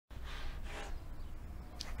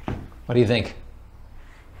What do you think?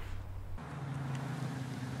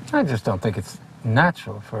 I just don't think it's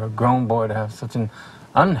natural for a grown boy to have such an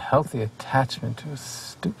unhealthy attachment to a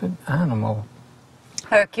stupid animal.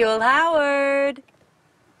 Hercule Howard.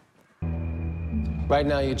 Right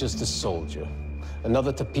now, you're just a soldier.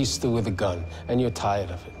 Another tapista with a gun, and you're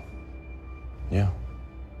tired of it. Yeah.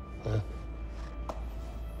 Huh?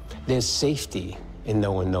 There's safety in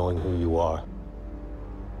no one knowing who you are.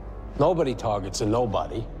 Nobody targets a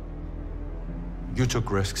nobody. You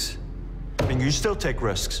took risks. And you still take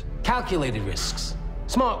risks. Calculated risks.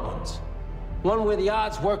 Smart ones. One where the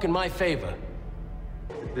odds work in my favor.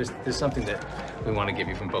 There's something that we want to give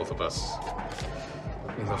you from both of us.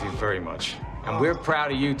 We love you very much. And we're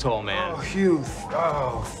proud of you, tall man. Oh, Hugh.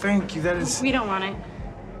 Oh, thank you. That is... We don't want it.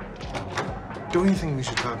 Don't you think we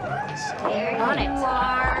should talk about this? There you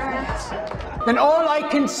are. Then all I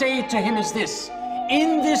can say to him is this.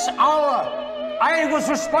 In this hour, I was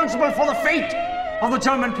responsible for the fate of the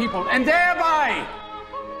German people, and thereby,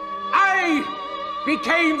 I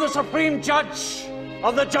became the supreme judge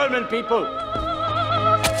of the German people.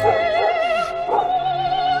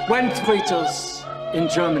 When traitors in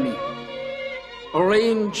Germany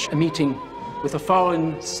arrange a meeting with a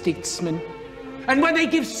foreign statesman, and when they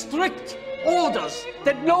give strict orders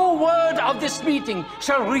that no word of this meeting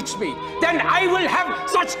shall reach me, then I will have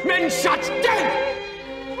such men shot dead!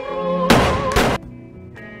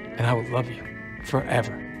 And I will love you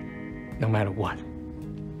forever, no matter what.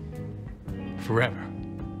 Forever.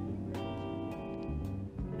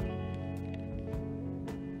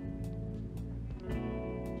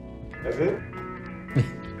 That's it?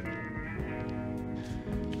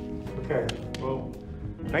 Okay, well,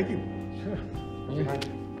 thank you. Yeah.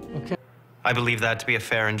 Okay. I believe that to be a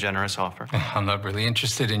fair and generous offer. I'm not really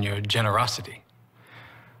interested in your generosity.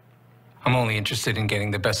 I'm only interested in getting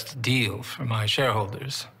the best deal for my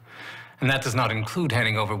shareholders. And that does not include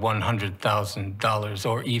handing over $100,000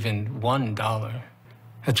 or even $1.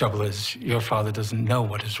 The trouble is, your father doesn't know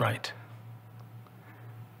what is right.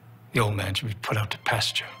 The old man should be put out to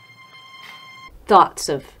pasture. Thoughts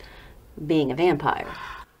of being a vampire.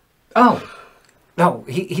 Oh, no,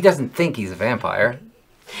 he doesn't think he's a vampire.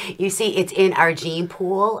 You see, it's in our gene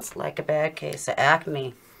pool. It's like a bad case of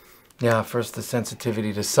acne. Yeah, first the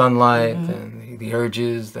sensitivity to sunlight, then the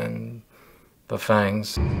urges, then the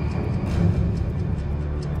fangs.